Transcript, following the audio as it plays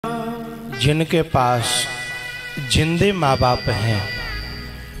जिनके पास जिंदे माँ बाप हैं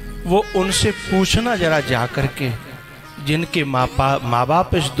वो उनसे पूछना जरा जा कर के, जिनके माँ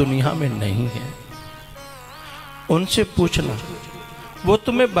बाप इस दुनिया में नहीं है, उनसे पूछना, वो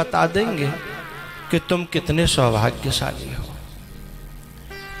तुम्हें बता देंगे कि तुम कितने सौभाग्यशाली हो।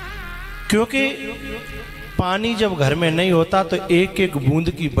 क्योंकि पानी जब घर में नहीं होता तो एक एक बूंद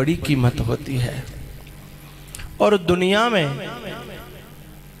की बड़ी कीमत होती है, और दुनिया में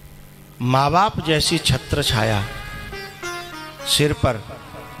माँ बाप जैसी छत्र छाया सिर पर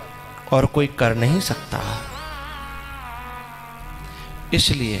और कोई कर नहीं सकता।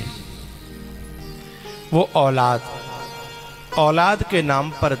 इसलिए वो औलाद के नाम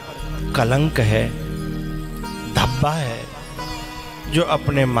पर कलंक है, धब्बा है, जो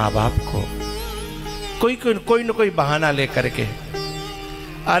अपने माँ बाप को कोई न कोई बहाना लेकर के,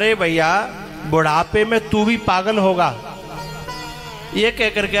 अरे भैया बुढ़ापे में तू भी पागल होगा, ये कह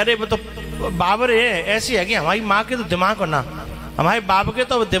करके, अरे वो तो बाबर है, ऐसी है कि हमारी माँ के तो दिमाग हो ना, हमारे बाप के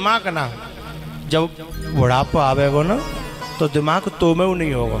तो दिमाग ना, जब बुढ़ापा आवेगा ना तो दिमाग तो में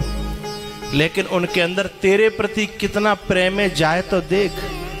नहीं होगा, लेकिन उनके अंदर तेरे प्रति कितना प्रेम है जाए तो देख,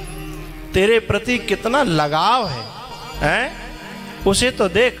 तेरे प्रति कितना लगाव है, हैं? उसे तो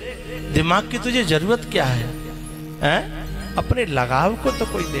देख, दिमाग की तुझे जरूरत क्या है, हैं? अपने लगाव को तो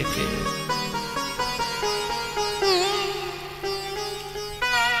कोई देखे।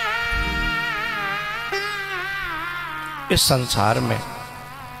 इस संसार में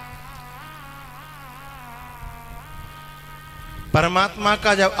परमात्मा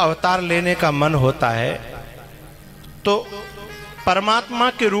का जब अवतार लेने का मन होता है तो परमात्मा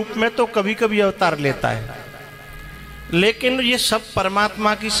के रूप में तो कभी कभी अवतार लेता है, लेकिन ये सब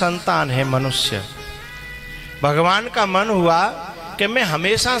परमात्मा की संतान है मनुष्य। भगवान का मन हुआ कि मैं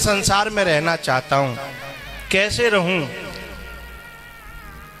हमेशा संसार में रहना चाहता हूं, कैसे रहूं?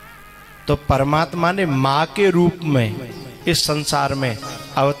 तो परमात्मा ने मां के रूप में इस संसार में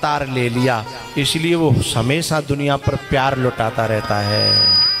अवतार ले लिया, इसलिए वो हमेशा दुनिया पर प्यार लुटाता रहता है।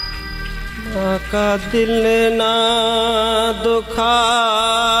 माँ का दिल ना दुखा,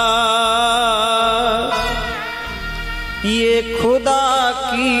 ये खुदा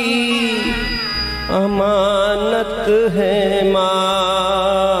की अमानत है माँ,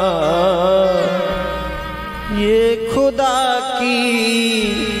 ये खुदा की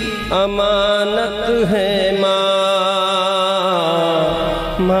अमानत है माँ,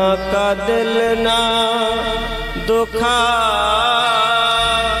 माँ का दिल ना दुखा।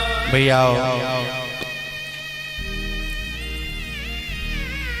 भैया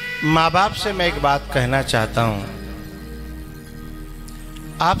माँ बाप से मैं एक बात कहना चाहता हूं,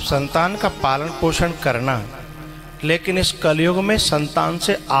 आप संतान का पालन पोषण करना, लेकिन इस कलयुग में संतान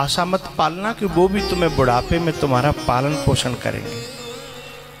से आशा मत पालना कि वो भी तुम्हें बुढ़ापे में तुम्हारा पालन पोषण करेंगे,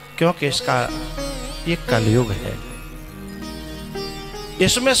 क्योंकि इसका ये कलयुग है,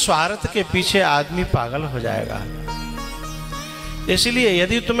 इसमें स्वार्थ के पीछे आदमी पागल हो जाएगा। इसलिए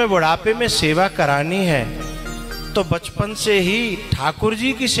यदि तुम्हें बुढ़ापे में सेवा करानी है तो बचपन से ही ठाकुर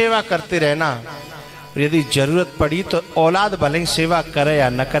जी की सेवा करते रहना, यदि जरूरत पड़ी तो औलाद भले ही सेवा करे या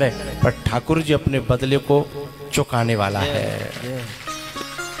न करे, पर ठाकुर जी अपने बदले को चुकाने वाला है।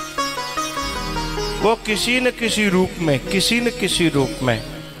 वो किसी न किसी रूप में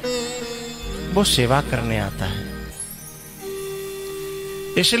वो सेवा करने आता है।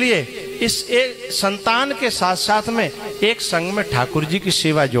 इसलिए इस एक संतान के साथ साथ में एक संग में ठाकुर जी की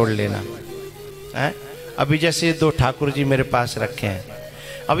सेवा जोड़ लेना है। अभी जैसे दो ठाकुर जी मेरे पास रखे हैं,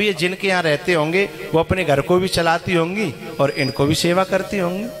 अब ये जिनके यहाँ रहते होंगे वो अपने घर को भी चलाती होंगी और इनको भी सेवा करती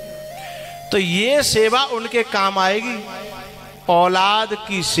होंगी, तो ये सेवा उनके काम आएगी। औलाद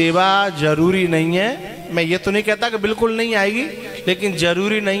की सेवा जरूरी नहीं है, मैं ये तो नहीं कहता कि बिल्कुल नहीं आएगी, लेकिन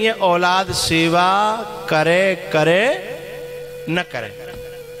जरूरी नहीं है औलाद सेवा करे न करे,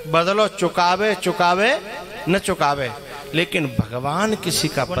 बदलो चुकावे न चुकावे, लेकिन भगवान किसी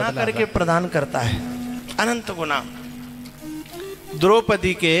का बदला करके प्रदान करता है अनंत गुना।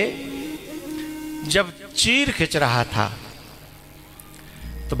 द्रौपदी के जब चीर खिंच रहा था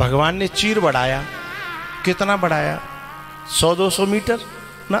तो भगवान ने चीर बढ़ाया, कितना बढ़ाया? 100-200 मीटर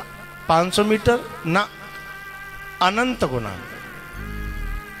ना, 500 मीटर ना, अनंत गुना।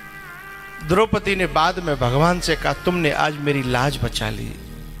 द्रौपदी ने बाद में भगवान से कहा, तुमने आज मेरी लाज बचा ली।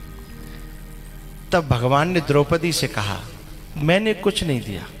 तब भगवान ने द्रौपदी से कहा, मैंने कुछ नहीं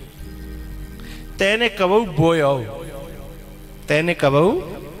दिया, तेने कबहू बोयो, तेने कबहू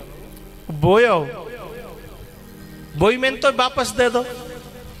बोयो, बोई मैंने तो वापस दे दो,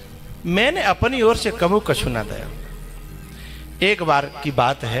 मैंने अपनी ओर से कबहू कछु ना दिया। एक बार की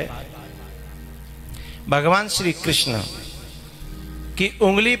बात है, भगवान श्री कृष्ण कि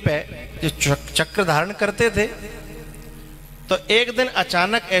उंगली पे जो चक्र धारण करते थे, तो एक दिन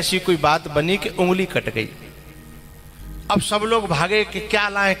अचानक ऐसी कोई बात बनी कि उंगली कट गई। अब सब लोग भागे कि क्या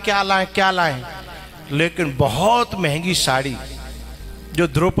लाएं क्या लाएं क्या लाएं, लेकिन बहुत महंगी साड़ी जो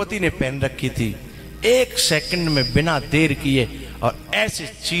द्रौपदी ने पहन रखी थी, एक सेकंड में बिना देर किए और ऐसे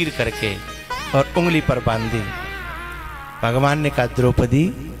चीर करके और उंगली पर बांधी। भगवान ने कहा, द्रौपदी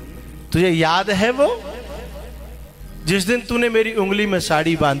तुझे याद है वो जिस दिन तूने मेरी उंगली में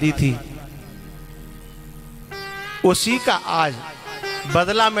साड़ी बांधी थी? उसी का आज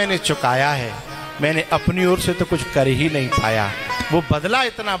बदला मैंने चुकाया है। मैंने अपनी ओर से तो कुछ कर ही नहीं पाया, वो बदला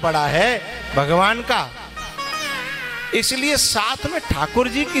इतना बड़ा है भगवान का। इसलिए साथ में ठाकुर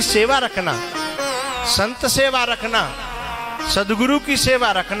जी की सेवा रखना, संत सेवा रखना, सदगुरु की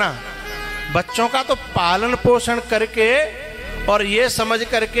सेवा रखना, बच्चों का तो पालन पोषण करके और ये समझ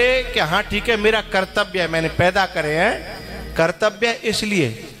करके कि हाँ ठीक है मेरा कर्तव्य है, मैंने पैदा करे हैं कर्तव्य,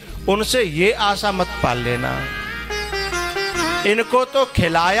 इसलिए उनसे ये आशा मत पाल लेना इनको तो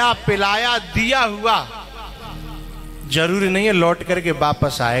खिलाया पिलाया दिया हुआ जरूरी नहीं है लौट करके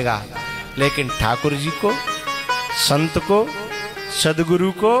वापस आएगा, लेकिन ठाकुर जी को, संत को,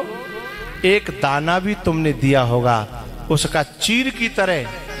 सदगुरु को एक दाना भी तुमने दिया होगा, उसका चीर की तरह,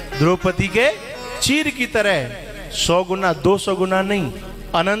 द्रौपदी के चीर की तरह 100 गुना 200 गुना नहीं,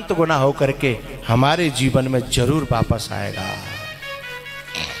 अनंत गुना होकर के हमारे जीवन में जरूर वापस आएगा।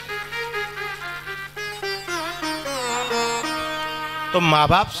 तो माँ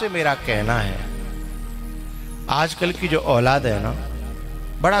बाप से मेरा कहना है, आजकल की जो औलाद है ना,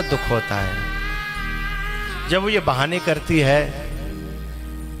 बड़ा दुख होता है जब वो ये बहाने करती है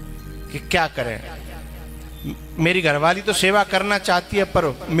कि क्या करें, मेरी घरवाली तो सेवा करना चाहती है पर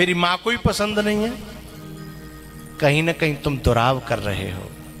मेरी माँ को ही पसंद नहीं है। कहीं ना कहीं तुम दुराव कर रहे हो,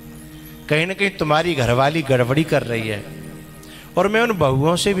 कहीं ना कहीं तुम्हारी घरवाली गड़बड़ी कर रही है। और मैं उन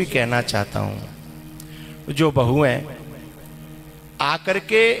बहुओं से भी कहना चाहता हूं, जो बहुएं आकर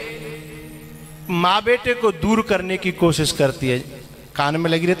के माँ बेटे को दूर करने की कोशिश करती है, कान में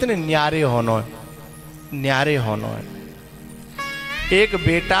लगी रहती है ना, न्यारे होनो है, न्यारे होनो है। एक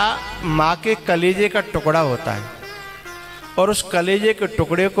बेटा माँ के कलेजे का टुकड़ा होता है, और उस कलेजे के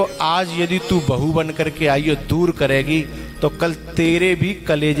टुकड़े को आज यदि तू बहू बन करके आई हो दूर करेगी, तो कल तेरे भी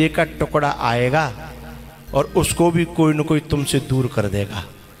कलेजे का टुकड़ा आएगा और उसको भी कोई न कोई तुमसे दूर कर देगा।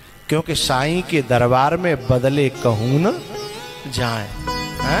 क्योंकि साईं के दरबार में बदले कहूं न जाए।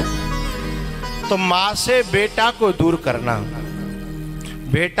 तो माँ से बेटा को दूर करना,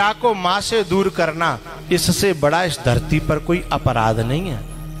 बेटा को माँ से दूर करना, इससे बड़ा इस धरती पर कोई अपराध नहीं है,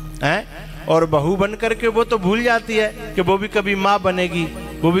 हैं? और बहू बन करके वो तो भूल जाती है कि वो भी कभी माँ बनेगी,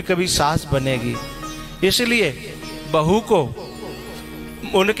 वो भी कभी सास बनेगी। इसलिए बहू को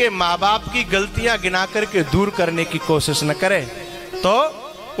उनके माँ बाप की गलतियां गिना करके दूर करने की कोशिश न करे, तो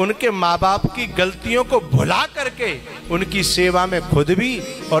उनके माँ बाप की गलतियों को भुला करके उनकी सेवा में खुद भी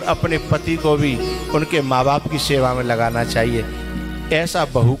और अपने पति को भी उनके माँ बाप की सेवा में लगाना चाहिए। ऐसा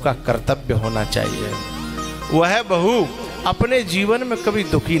बहू का कर्तव्य होना चाहिए। वह बहू अपने जीवन में कभी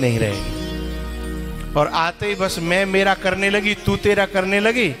दुखी नहीं रहेगी, और आते ही बस मैं मेरा करने लगी, तू तेरा करने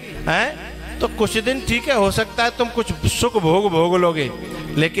लगी, हैं? तो कुछ दिन ठीक है, हो सकता है तुम कुछ सुख भोग लोगे,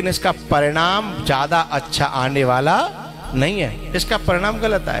 लेकिन इसका परिणाम ज्यादा अच्छा आने वाला नहीं है, इसका परिणाम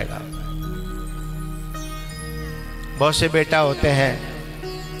गलत आएगा। बहुत से बेटा होते हैं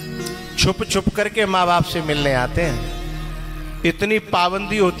छुप छुप करके माँ बाप से मिलने आते हैं। इतनी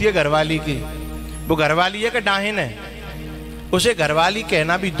पाबंदी होती है घरवाली की, वो घरवाली है कि डाहिन है, उसे घरवाली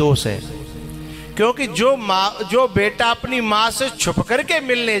कहना भी दोष है। क्योंकि जो बेटा अपनी माँ से छुप करके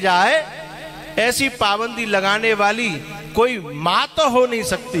मिलने जाए, ऐसी पाबंदी लगाने वाली कोई माँ तो हो नहीं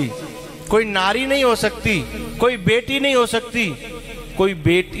सकती, कोई नारी नहीं हो सकती, कोई बेटी नहीं हो सकती, कोई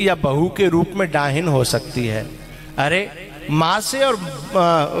बेटी या बहू के रूप में डाहिन हो सकती है। अरे माँ से और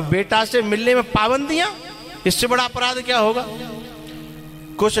बेटा से मिलने में पाबंदियां, इससे बड़ा अपराध क्या होगा।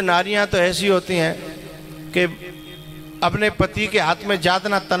 कुछ नारियां तो ऐसी होती हैं कि अपने पति के हाथ में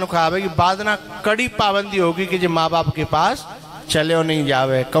ज्यादा तनख्वाह आवेगी, बाद ना कड़ी पाबंदी होगी कि जो माँ बाप के पास चले और नहीं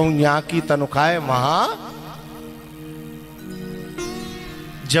जावे, कहूँ यहाँ की तनख्वाह वहां,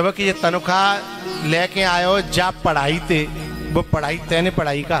 जब कि ये तनख्वाह लेके आयो जा पढ़ाई ते, वो पढ़ाई तेने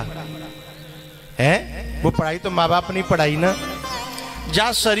पढ़ाई का है, वो पढ़ाई तो माँ बाप नहीं पढ़ाई ना।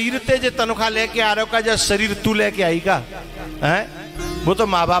 जा शरीर ते जे तनख्वाह लेके आ रहे हो का, जा शरीर तू लेके आई का है, वो तो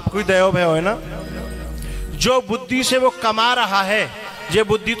माँ बाप को ही दयो भय है ना। जो बुद्धि से वो कमा रहा है, ये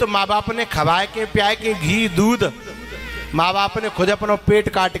बुद्धि तो माँ बाप ने खवाए के प्याए के, घी दूध माँ बाप ने खुद अपना पेट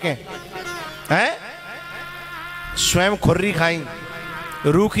काट के हैं, स्वयं खुर्री खाई,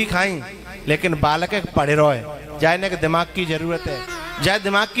 रूखी खाई, लेकिन बालक पढ़े रहे, जाने के दिमाग की जरूरत है। ज्यादा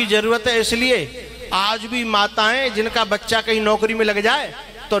दिमाग की जरूरत है। इसलिए आज भी माताएं जिनका बच्चा कहीं नौकरी में लग जाए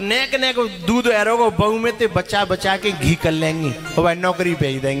तो नेक नेक दूध एरोगो बहू में ते बच्चा बचा के घी कर लेंगी और भाई नौकरी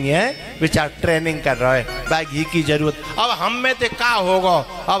भेज देंगी है। बेचारा ट्रेनिंग कर रहा है भाई घी की जरूरत। अब हम में ते का होगा,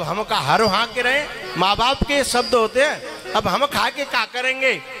 अब हम का हर हाँ के रहे, माँ बाप के शब्द होते हैं, अब हम खा के का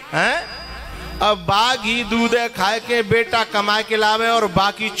करेंगे हैं। अब बा घी दूध है खाए के बेटा कमाए के लावे और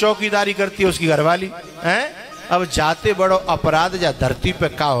बाकी चौकीदारी करती है उसकी घरवाली हैं। अब जाते बड़ो अपराध जा धरती पे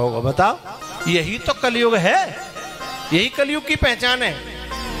का होगा बताओ। यही तो कलयुग है, यही कलयुग की पहचान है।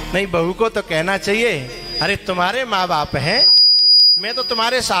 नहीं बहू को तो कहना चाहिए अरे तुम्हारे माँ बाप हैं, मैं तो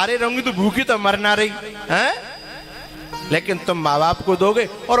तुम्हारे सहारे रहूंगी तो भूखी तो मर ना रही हैं। लेकिन तुम माँ बाप को दोगे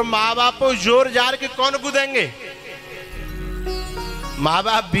और माँ बाप को जोर जार के कौन को देंगे। माँ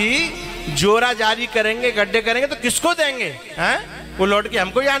बाप भी जोरा जारी करेंगे गड्ढे करेंगे तो किसको देंगे हैं। वो लौट के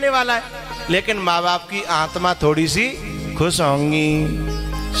हमको ही आने वाला है। लेकिन माँ बाप की आत्मा थोड़ी सी खुश होंगी,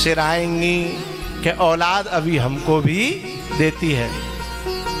 सिराएंगी कि औलाद अभी हमको भी देती है।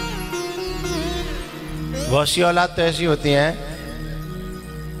 बहुत सी औलाद तो ऐसी होती हैं,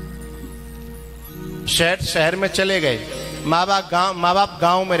 शहर में चले गए, माँ बाप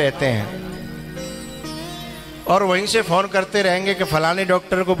गांव में रहते हैं और वहीं से फोन करते रहेंगे कि फलाने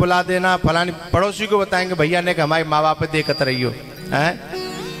डॉक्टर को बुला देना, फलानी पड़ोसी को बताएंगे भैया ने कि हमारे माँ बाप पे देखत रही हो हैं।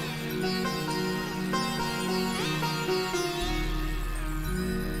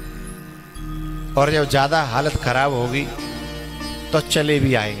 और जब ज्यादा हालत खराब होगी तो चले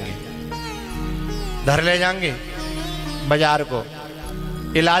भी आएंगे, धर ले जाएंगे बाजार को,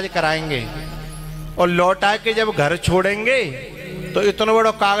 इलाज कराएंगे और लौट आके जब घर छोड़ेंगे तो इतना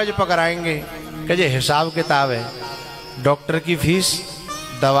बड़ा कागज पकड़ाएंगे कि ये हिसाब किताब है, डॉक्टर की फीस,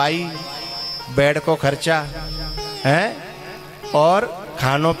 दवाई, बेड को खर्चा है और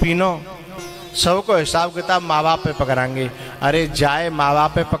खानो पीनो सबको हिसाब किताब माँ बाप पे पकड़ाएंगे। अरे जाए माँ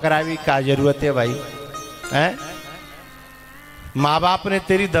बाप पे पकड़ावी क्या जरूरत है भाई हैं। माँ बाप ने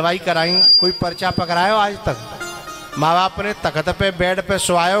तेरी दवाई कराई, कोई पर्चा पकड़ायो आज तक। माँ बाप ने तख्त पे बेड पे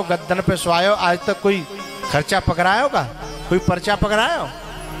सोआयो, गद्दन पे सोआयो, आज तक कोई खर्चा पकड़ायो का, कोई पर्चा पकड़ायो।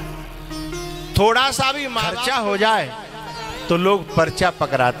 थोड़ा सा भी खर्चा हो जाए तो लोग पर्चा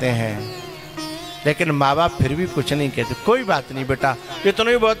पकड़ाते हैं, लेकिन माँ बाप फिर भी कुछ नहीं कहते। कोई बात नहीं बेटा,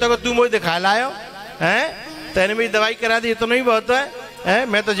 इतना ही बहुत है कि तू मुझे दिखा लायो हैं, तेने मेरी दवाई करा दी, इतना ही बहुत है,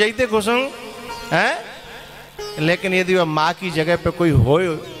 मैं तो जईते खुश हूँ हैं। लेकिन यदि वह माँ की जगह पे कोई हो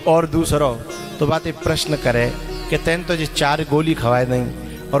और दूसरा तो बात एक प्रश्न करे कि तेन तो जी 4 गोली खवाए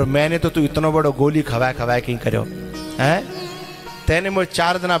नहीं और मैंने तो तू इतना बड़ा गोली खवाए कहीं करो हैं। तेने मुझे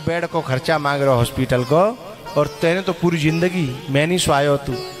 4 दिन बेड को खर्चा मांग रहा हॉस्पिटल को और तेने तो पूरी जिंदगी मैं नहीं स्वायो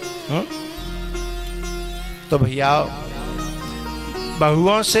तू। तो भैया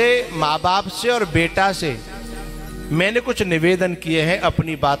बहुओं से, माँ बाप से और बेटा से मैंने कुछ निवेदन किए हैं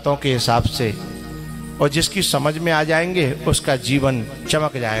अपनी बातों के हिसाब से, और जिसकी समझ में आ जाएंगे उसका जीवन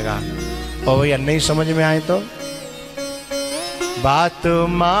चमक जाएगा। और भैया नहीं समझ में आए तो बात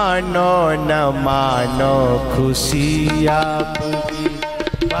मानो न मानो खुशी आपकी,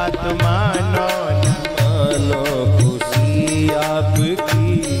 बात मानो न मानो खुशी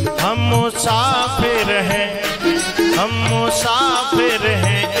आपकी। हम मुसाफिर हैं, हम मुसाफिर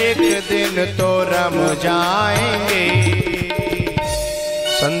हैं, एक दिन तो रम जाएंगे।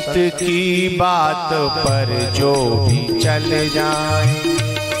 संत की बात पर जो भी चल जाए,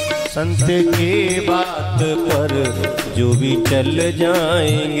 संत की बात पर जो भी चल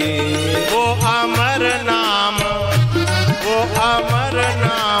जाएंगे, वो अमर नाम, वो अमर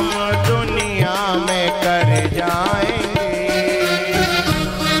नाम दुनिया में कर जाएंगे।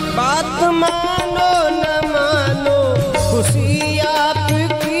 बात मानो न मानो खुशी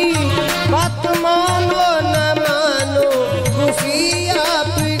आपकी, बात मानो न मानो खुशी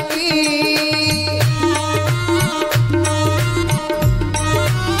आपकी।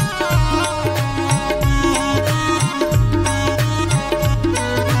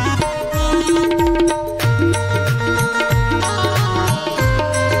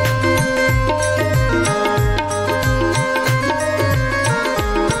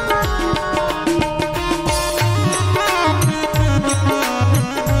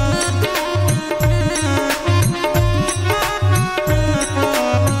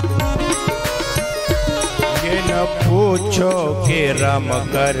 पूछो के रम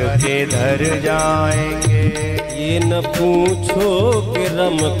कर के धर जाएंगे, ये न पूछो के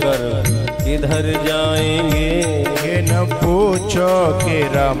रम कर के धर जाएंगे, ये न पूछो के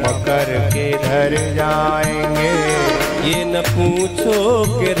रम कर के धर जाएंगे, ये न पूछो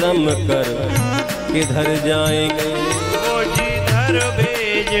के रम कर के धर जाएंगे। वो जिधर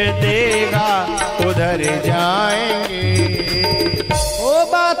भेज देगा उधर जाएंगे,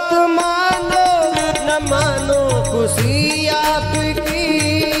 बात मानो न मानो खुशियाँ